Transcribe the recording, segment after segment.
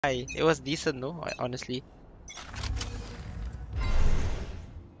high. It was decent, no? Honestly.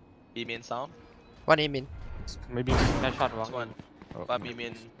 B main sound. One aim in. Maybe. Nice shot, walk. One. Oh, One B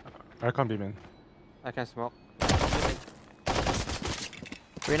main. I can't be man. I can smoke.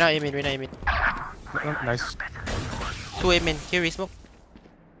 Reyna aim in, Reyna aim in. Nice. 2 aim in. Here we smoke.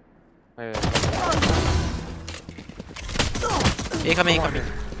 Wait. A coming, A coming.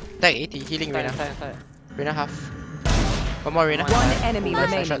 Tag 80, healing Reyna. Side. Reyna half. One more Reyna. One enemy Nice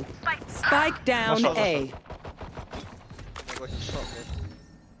remaining. Spike down No shot, no A.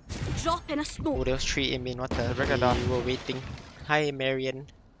 Drop in a Oh, smoke. there was 3 aim in. What the? Break it down. We were waiting. Hi, Marian.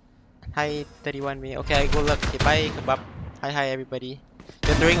 Hi, 31 me. Okay, I go look. Okay, bye, kebab. Hi, everybody.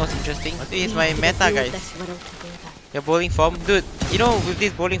 The throwing was interesting. This is my meta, guys. Your bowling form, dude. You know, with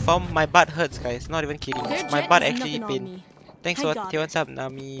this bowling form, my butt hurts, guys. Not even kidding. My butt actually pain. Thanks for what's up,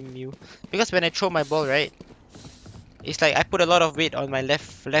 Nami Mew. Because when I throw my ball, right, it's like I put a lot of weight on my left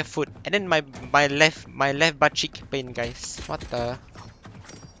foot, and then my left butt cheek pain, guys. What the?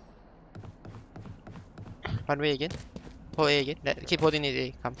 One way again. Hold A again. Keep holding it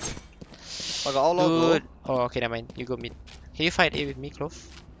A. Come. I got all Dude. Oh, okay, never mind. You go mid. Can you fight A with me, Clove?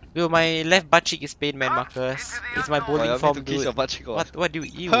 Dude, my left butt cheek is pain, man, Marcus. It's my bowling form, dude. What do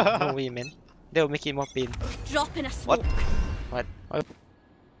you? No way, man. That will make it more pain. Drop in a smoke. What?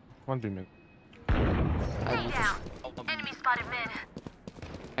 One be man. Enemy spotted mid.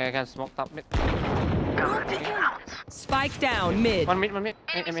 I can smoke top mid. Spike down mid. One mid. Mid.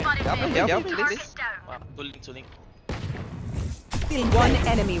 Tuling. One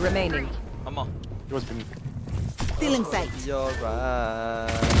enemy remaining. It was beneath. Still sight. You're right.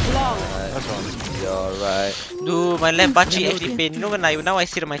 That's wrong. You're right. Dude, my left butt cheek actually pain. You know when now I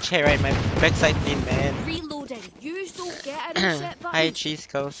sit on my chair, right? My backside pain, man. Reloading. You don't get a reset button. Hi, cheese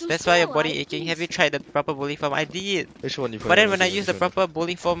girls. That's why your body aching. Have you tried the proper bowling form? I did. Which one you? But then when I use the proper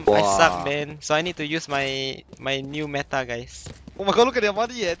bowling form, I suck, man. So I need to use my new meta, guys. Oh my god, look at their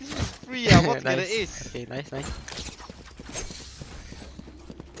money, yeah. This is free, I want to get an Nice. ace. Okay, nice.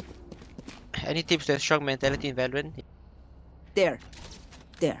 Any tips to have strong mentality in Valorant? There.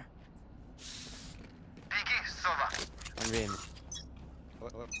 One win.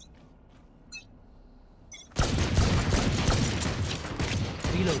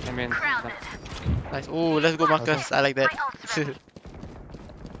 I mean, Nice. Oh, let's go, Marcus. I like that.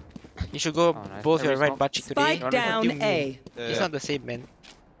 You should go nice. both your Every right butt cheek today. Spike down What do you mean? A. It's not the same, man.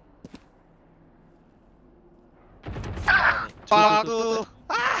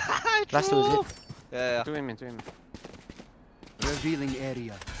 Last two, is it? Yeah. two women. Revealing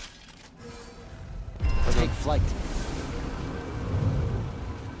area. Take flight.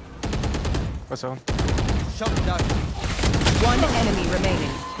 What's on? Shut down. One enemy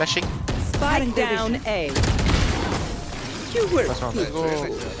remaining. Flashing. Spike down A. What's wrong? Let's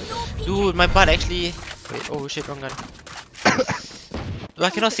go. Dude, my butt actually. Wait, oh shit, wrong gun. Dude, I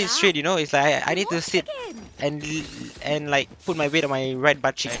cannot sit straight, you know? It's like I need to sit and like put my weight on my right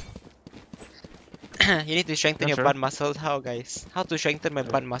butt cheek. You need to strengthen your butt muscles. How, guys? How to strengthen my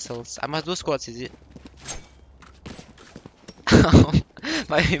butt muscles? I must do squats, is it?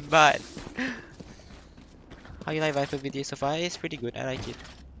 My butt. How you like Viper video so far? It's pretty good. I like it.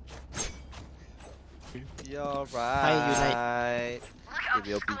 You're right. Hi, Unite. It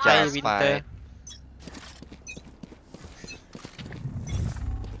will be Hi, just Winter. fine.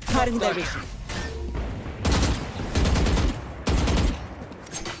 Cutting their vision.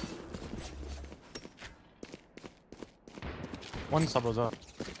 One sub was up.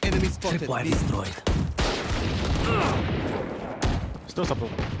 Enemy spotted. destroyed. Still sub.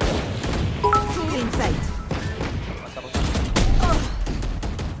 Still sight.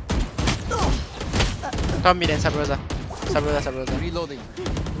 Come mid and Sabrosa. Sabrosa. Reloading.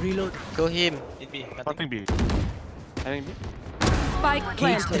 Kill him. Nothing B. I think Spike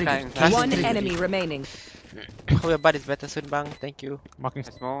planted. Nice. One enemy remaining. Hope your butt is better soon, bang. Thank you. Marking.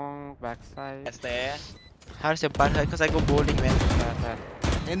 smoke backside. That's there. How does your butt hurt? Cause I go bowling, man.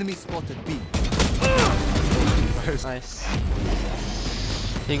 Enemy spotted B. Nice.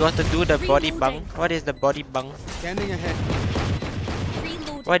 You got to do the body bang. What is the body bang? Scanning ahead.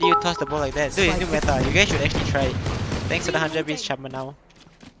 Reloading. Why do you toss the ball like that? Dude, it's new meta. You guys should actually try it. Thanks to the 100 bits Chapman now.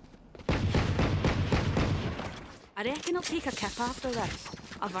 I reckon I'll take a kip after this.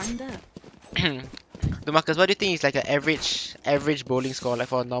 I've earned it. So Marcus, what do you think is like an average bowling score like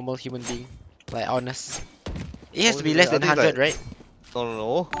for a normal human being? Like honest. It has to be less than 100, right?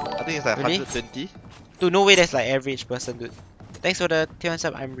 No. I think it's like Really? 120. Dude, no way that's like average person, dude. Thanks for the tier 1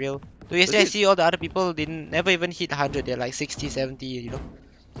 sub, I'm real. Dude, yesterday I see all the other people, they never even hit 100, they're like 60, 70, you know?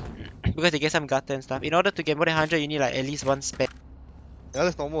 Because they get some gutter and stuff. In order to get more than 100, you need like at least one spec. Yeah,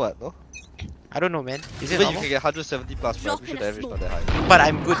 That's normal, what, no? I don't know, man. Is it Even you normal? can get 170 plus, right? Drop We in should a average smoke. not that high. But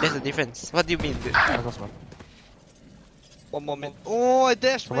I'm good, that's the difference. What do you mean good? I got one. One more minute. Oh, I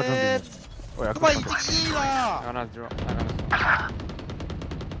dashed, So what do you man! mean? Oh yeah, Come on, I you got take E I'm lah! gonna drop. I'm gonna.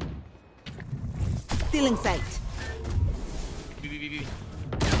 Still in sight. B.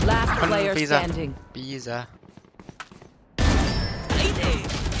 Last One player pizza. standing. Pizza.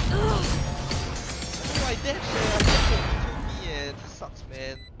 Oh, I dashed, man! I dashed and it sucks,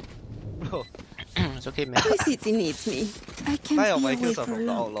 man. Bro, It's okay, man. My city needs me. I can't 9 of be my away kills are for from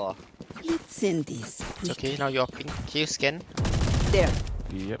the long. outlaw. Let's end this. It's okay, now you're ping. Can you scan? There.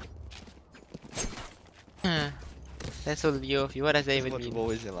 Yep. That's so Leo of you. What does that That's even what you mean?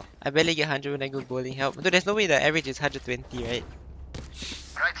 always say lah. I barely get 100 when I go bowling help. Dude, there's no way the average is 120, right?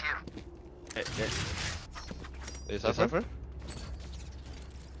 Is that Cypher?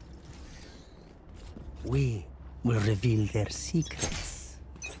 We will reveal their secrets.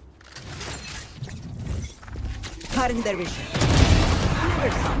 Cutting their vision.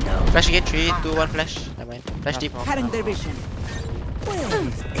 Flash again, 3, 2, 1 flash. Never mind. Flash deep. Cutting their vision. Where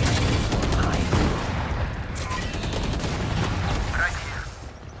is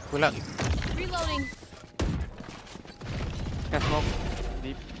Pull up. Reloading. Can smoke.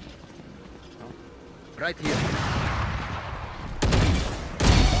 Deep. Right here.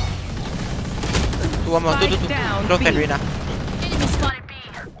 2, 1 more. 2, 2, 2. down, Close B. that Reyna. Enemy spotted B.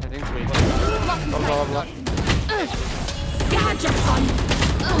 I think we. Block. Gotcha, son.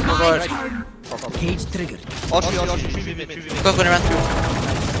 Oh My god. turn. cage triggered? Oshi, 3 minutes. Go, gonna run through.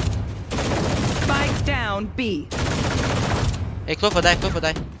 Spike down B. Hey, close for die, close for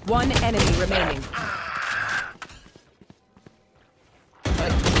die. One enemy remaining.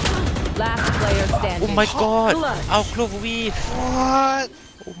 Last player standing. Oh my god! Clutch. Our clove whiffed! What?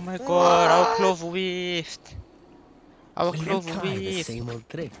 Oh my god, our clove whiffed! Our Will they clove try the whiffed! same old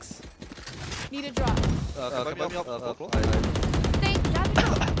tricks? Need a drop. Come up, close. Thank you.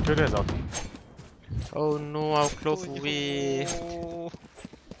 Good as out. Oh no, our clove whiffed!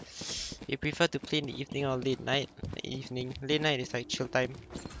 You prefer to play in the evening or late night? Evening. Late night is like chill time.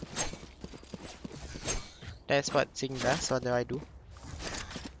 That's what Jinggg does. What do I do?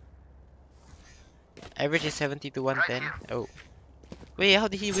 Average is 70 to 110. Oh. Wait, how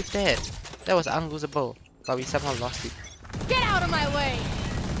did he whiff that? That was unlosable. But we somehow lost it. Get out of my way.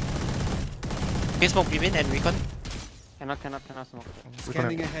 Okay, smoke Vivian and recon. Cannot smoke.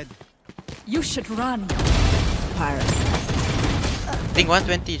 Scanning ahead. You should run. Think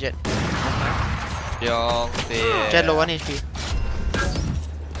 120 Jet. Young, Jet low 1 HP.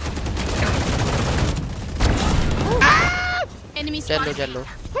 Enemy Jet low, spotted. Jet low.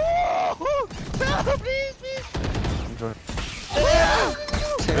 Enjoy.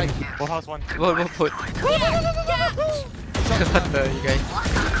 Full house one. Whoa, put. What the, you guys?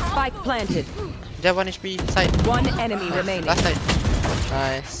 Spike planted. Jet 1 HP, side. One enemy remaining. Last side.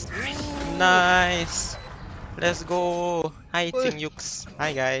 Nice. Nice. Let's go. Hi, Jinggg.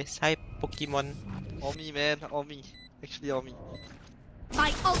 Hi, guys. Hi, Pokemon. Omi, man, Omi. Actually, Omi.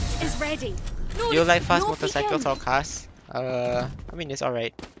 My ult is ready. No, Do you like fast no motorcycles peeking. or cars? I mean, it's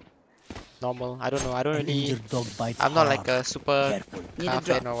alright. Normal. I don't know. I don't An really. injured dog bites I'm not hard. like a super Careful. Need a car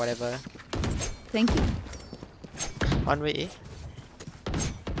drop. fan or whatever. Thank you. One way, eh?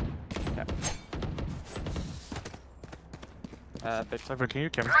 Bitch. Cypher, can you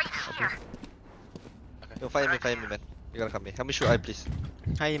cam? Yo, find me, man. You gotta come here. Help me shoot eye, please.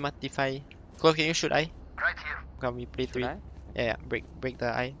 Hi, Matify. Close, can you shoot eye? Come, we play 3. I? Yeah, break the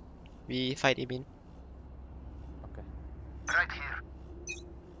eye. We fight Imin.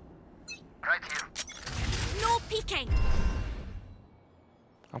 No peeking.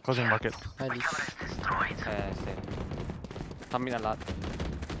 I'm closing market. I leave. Same. Come in a lot.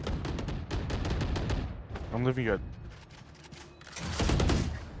 I'm leaving you at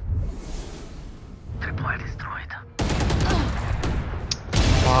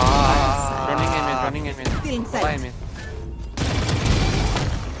Running in mid. Still in Why sight. mid?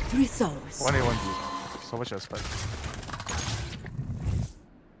 3 souls. 1A1B. So much respect.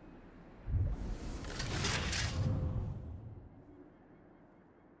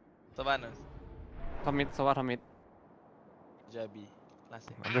 Savannah. Come mid. So what? Come mid. Jabi.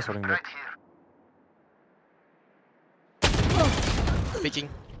 Classic. I'm just holding back. Picking.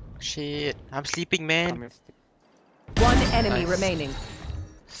 Shit. I'm sleeping, Come man. mid. One enemy Nice. remaining. Oh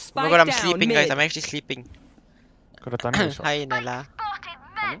Spike my god, I'm down sleeping, mid. guys. I'm actually sleeping. Got a timing shot. Hi, Nella.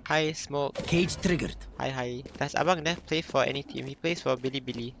 Hi, Smoke. Cage triggered. Hi. Does Abang Nef play for any team? He plays for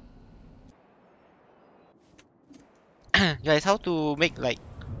Billy. Guys, how to make like,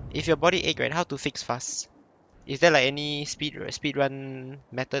 if your body ache, right? How to fix fast? Is there like any speed run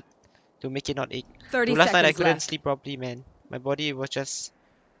method to make it not ache? 30 Dude, last night I seconds couldn't left. sleep properly, man. My body was just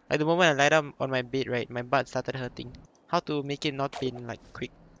like the moment I lied down on my bed, right? My butt started hurting. How to make it not pain like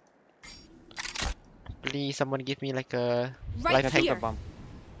quick? Please, someone give me like a Right life Take the here. bomb.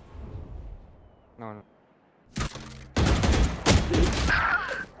 No, no.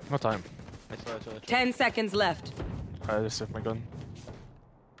 No time. 10 seconds left. I just saved my gun.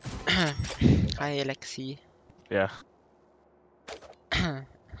 Hi, Alexi. Yeah.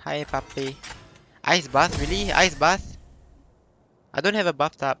 Hi, Papi. Ice bath? Really? Ice bath? I don't have a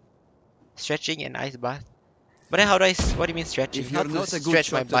bathtub. Stretching and ice bath. But then how do I... What do you mean stretching? If How you're to not a good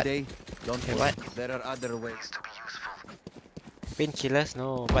stretch my shot butt? today, don't Okay, worry. what? There are other ways to be Painkillers?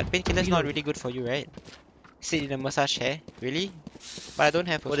 No. But painkillers not really good for you, right? Sit in a massage chair? Really? But I don't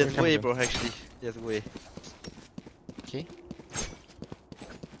have a... Oh, there's phone way, number. bro. Actually, there's way. Okay.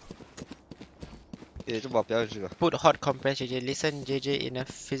 就把表演这个。 Put hot compress, JJ. Listen, JJ in a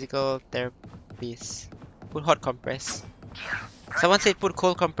physical therapist. Put hot compress. Someone said put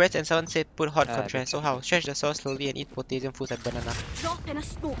cold compress and someone said put hot compress. So how? Stretch the sauce slowly and eat potassium foods and banana. Drop in a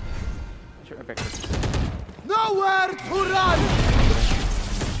smoke. Shoot a back. nowhere to run.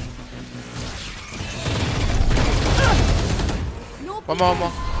 No One more, one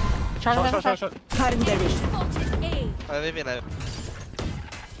more. Shot. Cutting their vision. spotted A. 来那边来。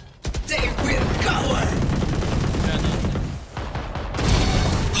 They will cower.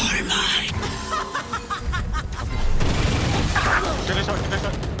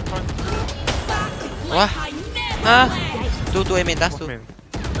 What? I never Ah. left. Two aim in, that's two. Man.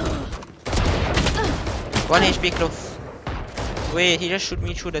 1 HP close. Wait, he just shoot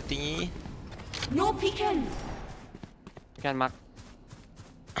me through the thingy. No peeking. You can mark.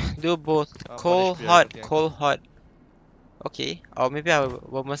 Do both. Oh, Cold, 1 HP, hot, okay. cold, hot. Okay. Or maybe I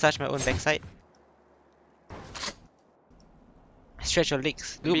will massage my own backside. Stretch your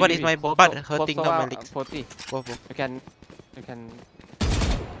legs. Dude, what is my butt hurting, not my legs? 40. Whoa, whoa. You can.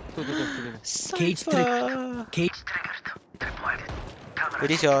 Two. Cage Cypher. Cage.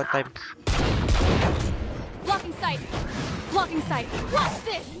 It is your time. Blocking sight. Blocking sight. Watch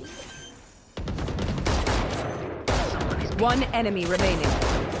this. One enemy remaining.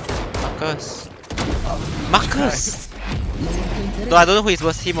 Marcus. Marcus! No, I don't know who is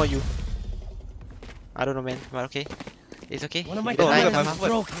worse, him or you. I don't know, man. But okay. It's okay. One of my You can lie. guns is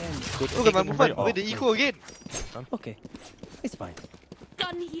broken. Good. Look at my Okay, movement. Oh. Wait, the equal again. Okay, it's fine.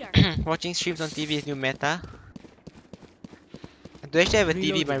 Gun here. Watching streams on TV is new meta. I do actually have a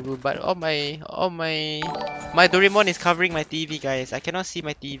TV in my room, but my Doraemon is covering my TV, guys. I cannot see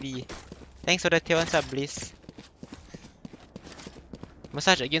my TV. Thanks for the tail sub, Bliss.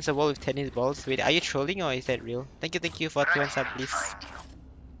 Massage against the wall with tennis balls. Wait, are you trolling or is that real? Thank you for tail sub, Bliss.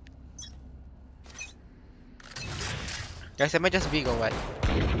 Guys, am I just big or what?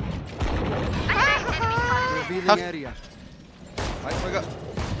 Revealing How- area. Oh my god.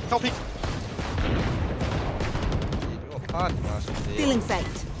 Help me. Oh, hard, man. Stealing sight.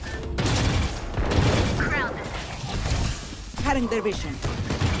 Cutting their vision.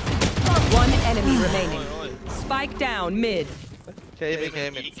 One enemy remaining. Spike down mid.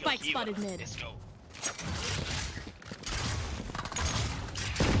 Came in. Spike spotted mid.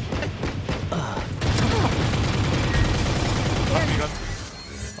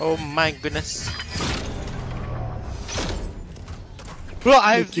 Oh my goodness. Bro,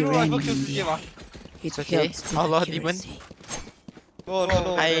 I have Look your 0 rifle enemy kills this in game, the ah. It's okay. Allah, demon. No.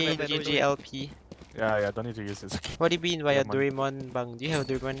 Hi, GGLP. Yeah, don't need to use this. What do you mean by a Doraemon. Doraemon bang? Do you have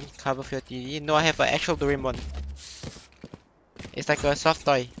a Doraemon cover for your TV? No, I have an actual Doraemon. It's like a soft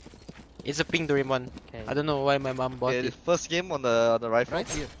toy. It's a pink Doraemon. Okay. I don't know why my mom bought Okay, the it. first game on the rifle. Right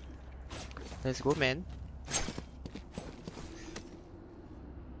here. Let's go, man.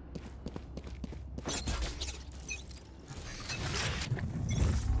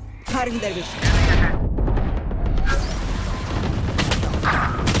 Cutting their vision.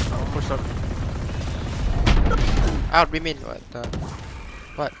 Push up. Out, remain. What the?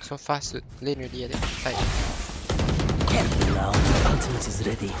 What? So fast? Lane ready at it. Side. Careful now. Ultimate is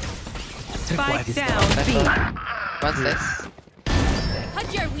ready. Spike Tripwire is down B. What's this?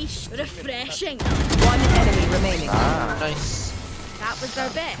 Had your wish. Refreshing. One enemy remaining. Nice. That was their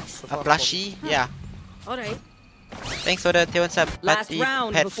best. A plushie? Yeah. Alright. Thanks for the tail sub. Last Patty,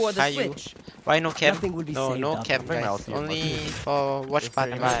 round Pet, before the Caillou. switch. Why no cam? Nothing will be No, saved no out cam, of Bring guys. out here, Only buddy. for watch If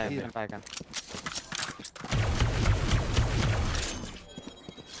party. they- Bye, gun.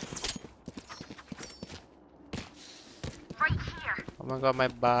 Oh my god, my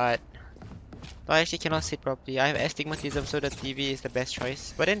butt. I actually cannot sit properly. I have astigmatism, so the TV is the best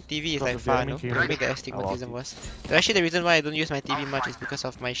choice. But then TV is Because like of far, gaming no? keyboard. Maybe the astigmatism was. So actually, the reason why I don't use my TV much is because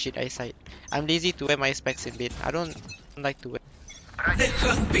of my shit eyesight. I'm lazy to wear my specs in bed. I don't like to wear. The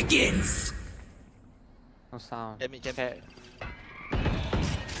hunt begins. No sound. Get me, get me. Okay.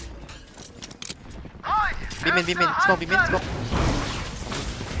 Beam in, smoke, beam in, smoke.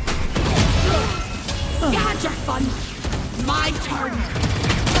 You had your fun. My turn.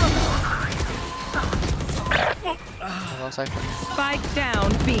 Oh, sorry. Spike down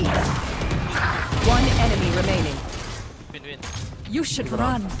B. One enemy remaining. Win. You should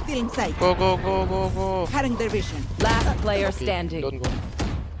run. Still inside. Go, go, go, go, go. Cutting their vision. Last player Okay, standing. don't go.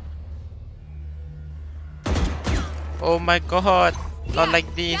 Oh my god. Not like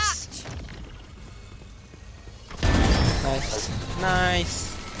this. Nice. Nice.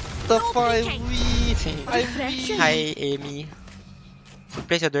 The 5v. Hi, Amy.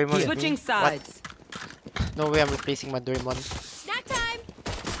 Replace your Doraemon with Switching me. sides. What? No way I'm replacing my Doraemon. Snack time.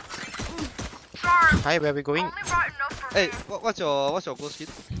 Hi, where are we going? Hey, what's your gold skin?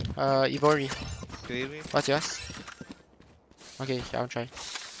 Ivory. Can you hear me? What's yours? Okay, I'll try.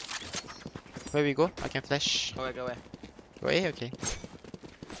 Where we go? I can flash. Go away. Go A? Okay.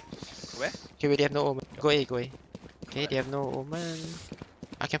 Where? Okay, wait, they have no omen. Go A, go A. Okay, they have no omen.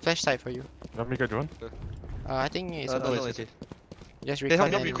 I can flash side for you. Let me get drone. I think it's No, good. it's okay. Just Hey, recon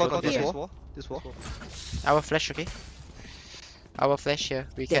help and me go recon there. this wall. I will flash, okay? I will flash here.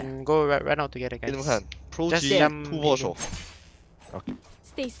 We can go run out together, guys. 给你们看 ，Pro Just G jump突破手。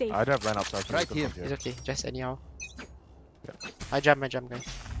 Stay safe. I'd have ran outside. Right here. It's okay, just anyhow. I jump, guys.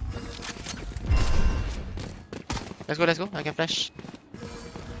 Let's go. I can flash.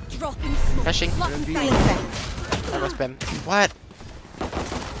 Dropping smoke. Flashing. Still inside. I was spam. What?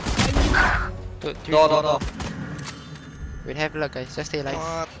 No. Wait, have luck, guys. Just stay alive.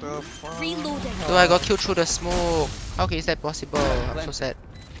 What the fuck? Reloading. Dude, I got killed through the smoke. How is that possible? I'm so sad.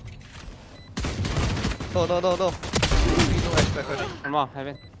 No. One more,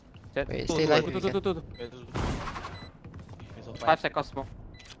 heaven. Jet. Wait, stay alive. Two. if you can. 5 seconds smoke.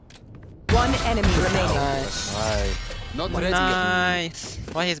 One enemy remaining. Nice. Not ready yet. Nice.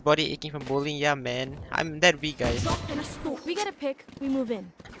 Why his body aching from bowling? Yeah, man. I'm that weak, guys. Drop in a smoke. We get a pick. We move in.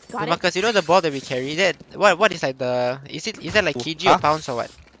 Got But it. Marcus, you know the ball that we carry? That what is like the is that like kg or Huh? pounds or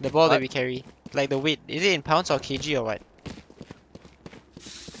what? The ball that What? we carry, like the weight, is it in pounds or kg or what?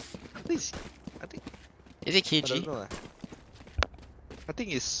 Please. Is it I don't kg? know. I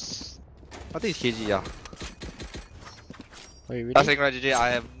think it's kg, yeah. Wait, really? Last thing, right, GG, I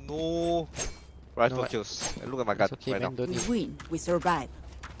have no rifle what? kills. And look at my gun It's okay, right man. now. Don't We need. win. We survive.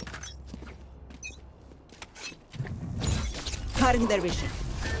 Cutting their vision.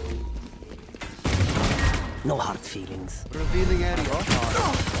 No hard feelings. Revealing area.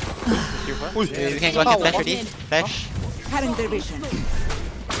 Wait, we can go to flash already. Flash. Cutting their vision.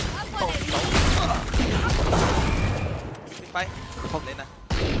 Bye.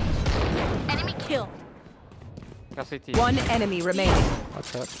 Enemy kill. Got CT. One enemy remaining.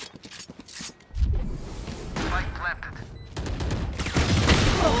 What's up?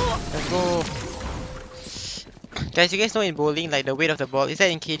 Let's go. Guys, you guys know in bowling, like the weight of the ball, is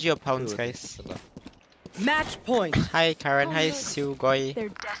that in kg or pounds, guys? Match point. Hi Karen, hi Siu Goy. They're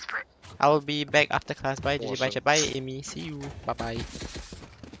desperate. I will be back after class. Bye GG, bye Awesome. chat, bye Amy, see you, bye bye.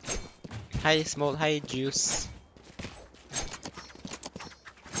 Hi Smoke, hi Juice.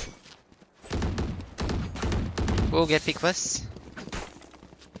 Go get pick first.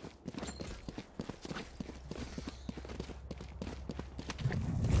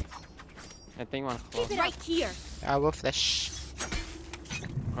 I think one close. Keep it right here. I will flash.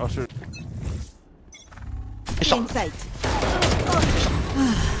 Oh shoot. Still inside.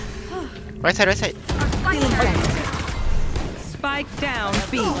 Right side, right side. Still inside. Spike down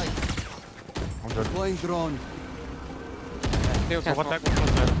B. I'm dead. Deploying drone. Still can One smoke. tag, one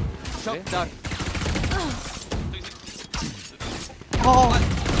tag. Shot down.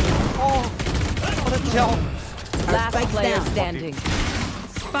 Last Spike player down. standing.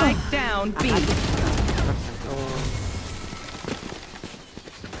 Spike down B.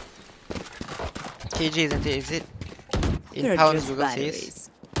 KG isn't it? Is it? In They're pounds just Google batteries. says.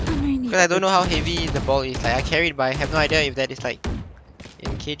 Because I don't know how heavy the ball is. Like I carried, but I have no idea if that is like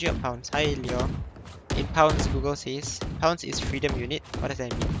in kg or pounds. Hi Leo. In pounds Google says. Pounds is freedom unit. What does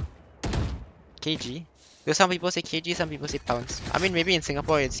that mean? Kg? Because some people say kg, some people say pounds. I mean maybe in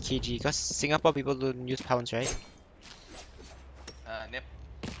Singapore it's kg because Singapore people don't use pounds, right? Nip.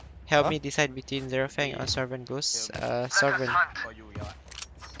 Help Huh? me decide between Zero Fang or Sovereign Ghost. Sovereign.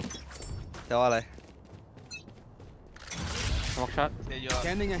 แต่ว่าอะไร Smoke shot.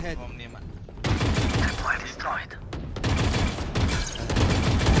 Scanning ahead.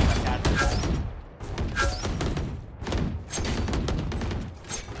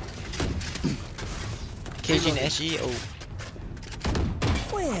 Cajun SG. Oh.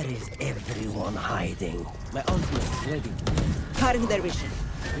 Where is everyone hiding? My ultimate is ready. Cutting their vision.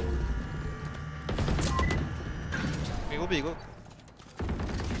 Go B, go.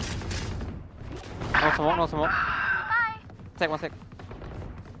 No smoke, no smoke. Sec, 1 sec.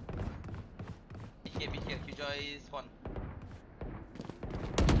 Be here. Killjoy spawn.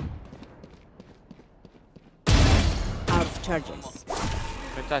 Out of charges.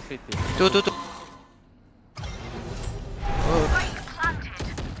 Retry city. Two.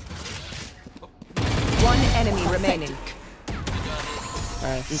 One enemy remaining.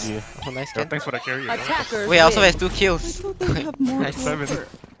 Nice. Yeah. Oh, nice Yeah, kill. thanks for that carry. Attackers Wait, also win. has 2 kills. They have more Nice. to 7. offer.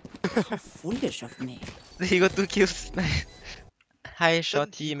 How foolish of me. He got 2 kills. Nice. Hi,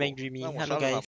 Shorty, Chico. Meg Dreamy. Vamos, Hello, Charlotte. guys.